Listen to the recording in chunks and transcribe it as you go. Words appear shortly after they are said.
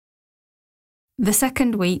The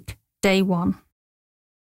second week, day 1.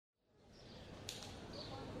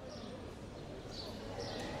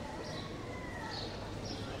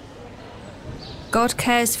 God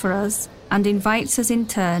cares for us and invites us in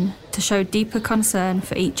turn to show deeper concern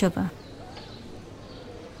for each other.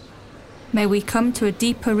 May we come to a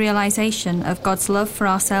deeper realization of God's love for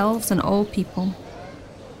ourselves and all people.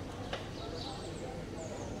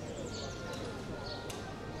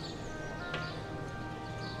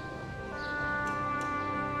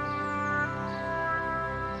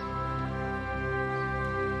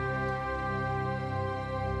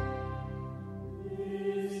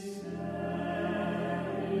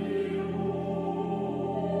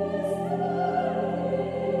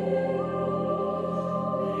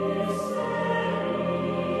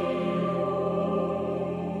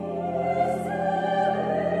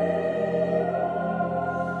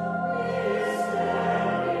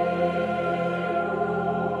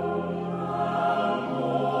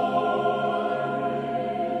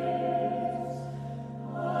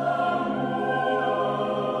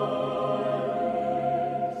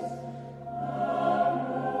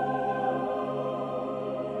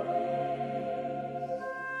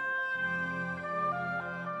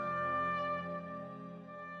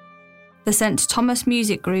 The St. Thomas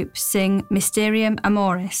Music Group sing Mysterium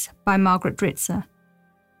Amoris by Margaret Dritzer,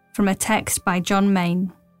 from a text by John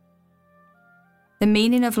Main. The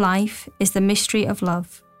meaning of life is the mystery of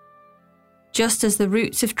love. Just as the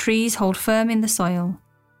roots of trees hold firm in the soil,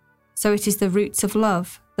 so it is the roots of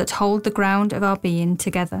love that hold the ground of our being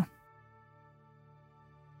together.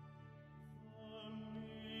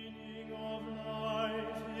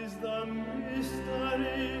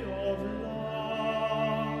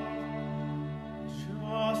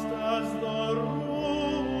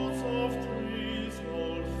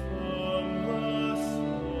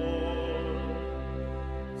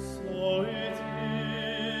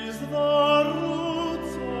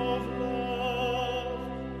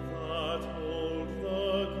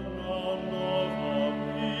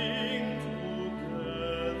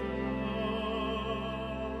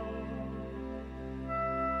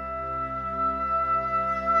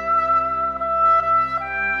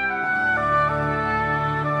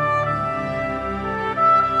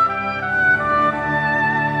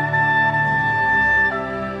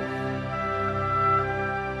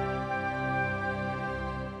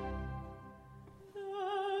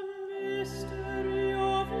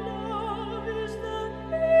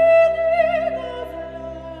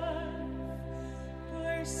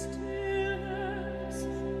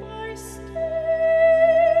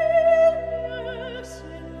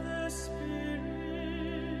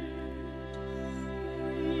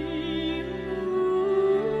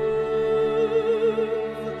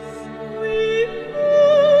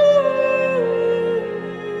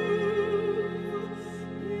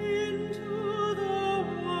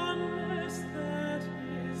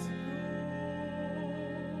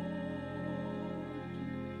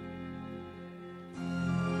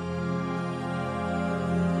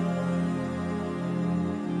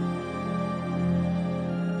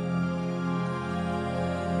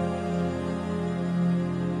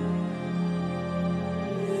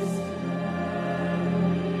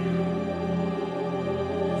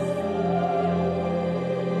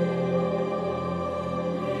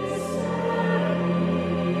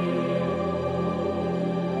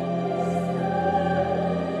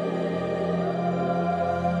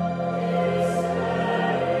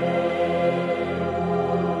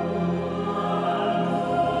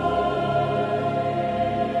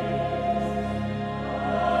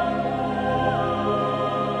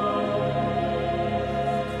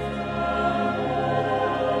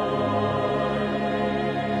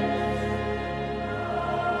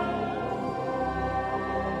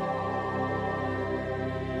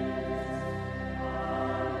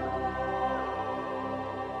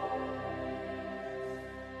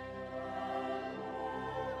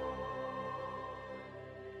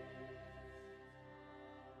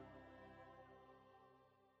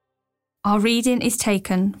 Our reading is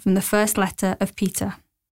taken from the first letter of Peter.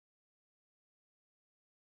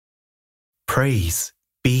 Praise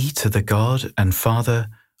be to the God and Father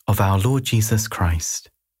of our Lord Jesus Christ.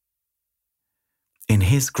 In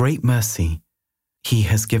his great mercy, he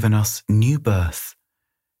has given us new birth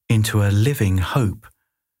into a living hope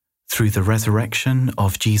through the resurrection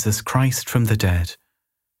of Jesus Christ from the dead,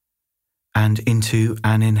 and into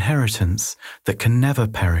an inheritance that can never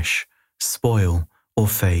perish, spoil, or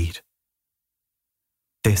fade.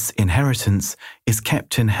 This inheritance is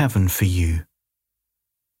kept in heaven for you,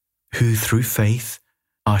 who through faith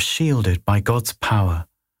are shielded by God's power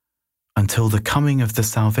until the coming of the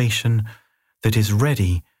salvation that is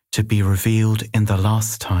ready to be revealed in the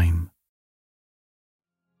last time.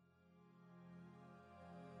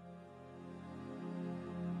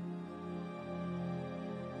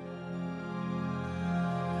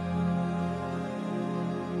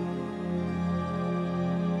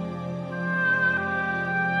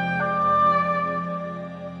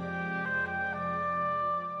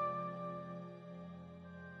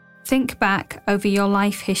 Think back over your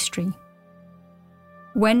life history.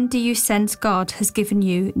 When do you sense God has given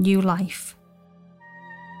you new life?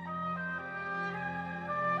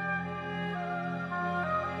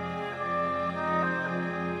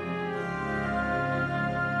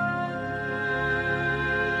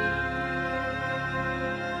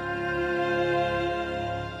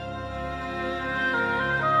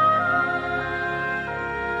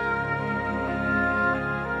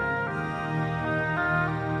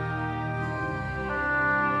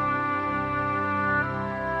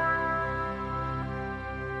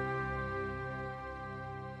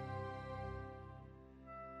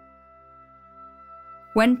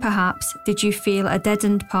 When perhaps did you feel a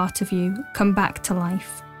deadened part of you come back to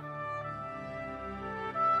life?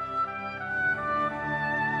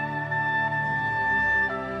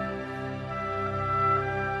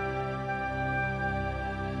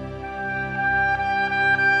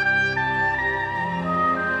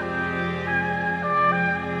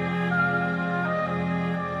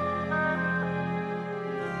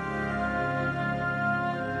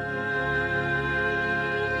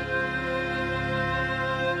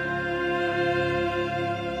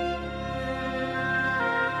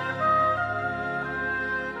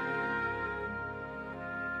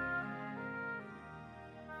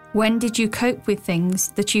 When did you cope with things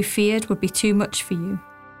that you feared would be too much for you?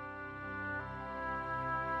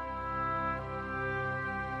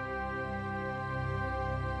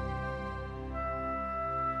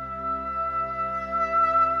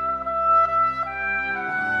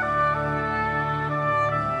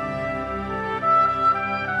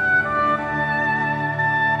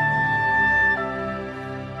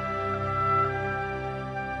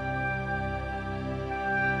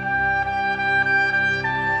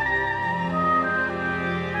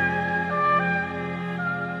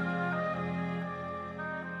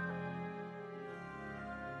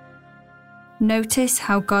 Notice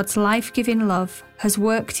how God's life-giving love has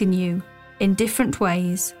worked in you in different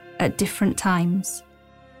ways at different times.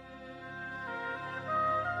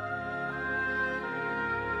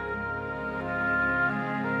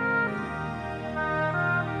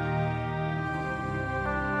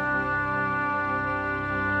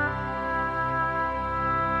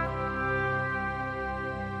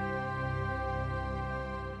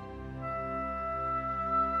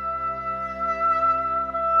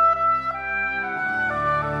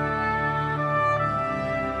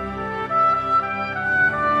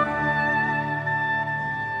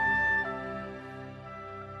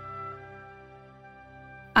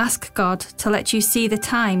 Ask God to let you see the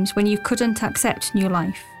times when you couldn't accept new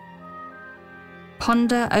life.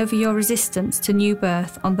 Ponder over your resistance to new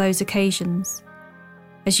birth on those occasions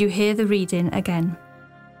as you hear the reading again.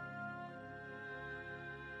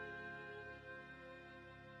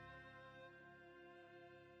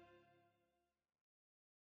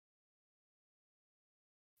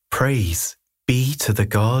 Praise be to the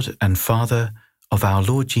God and Father of our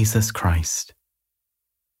Lord Jesus Christ.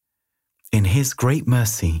 In His great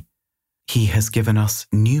mercy, He has given us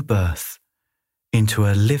new birth into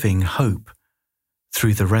a living hope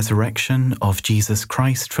through the resurrection of Jesus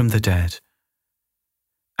Christ from the dead,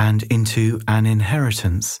 and into an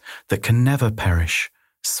inheritance that can never perish,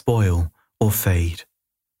 spoil, or fade.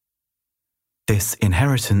 This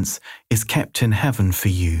inheritance is kept in heaven for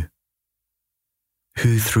you,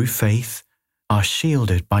 who through faith are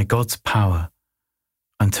shielded by God's power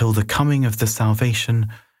until the coming of the salvation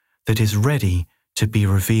that is ready to be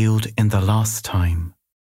revealed in the last time.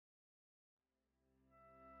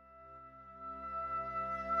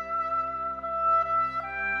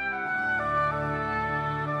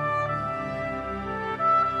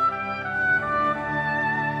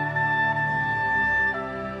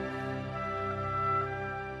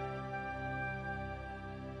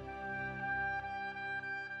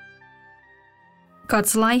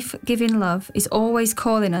 God's life-giving love is always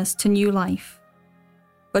calling us to new life,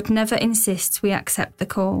 but never insists we accept the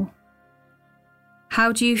call.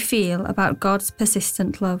 How do you feel about God's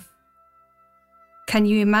persistent love? Can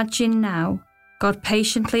you imagine now God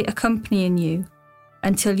patiently accompanying you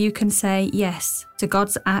until you can say yes to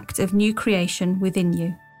God's act of new creation within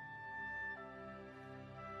you?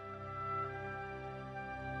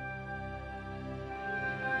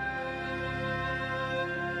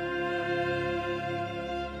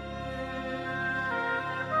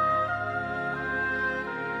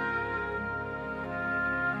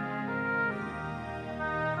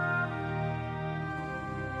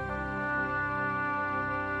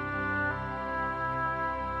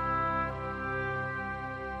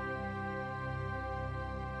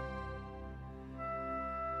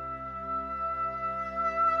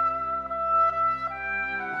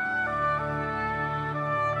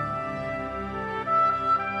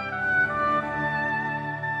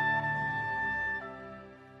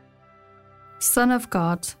 Son of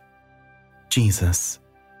God, Jesus.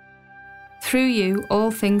 through you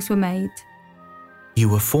all things were made. You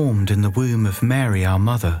were formed in the womb of Mary, our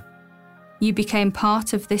mother, You became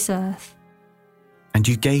part of this earth. and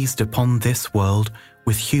you gazed upon this world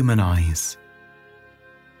with human eyes.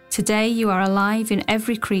 Today you are alive in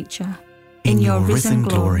every creature. In your risen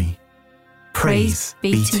glory, praise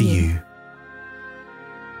be to you.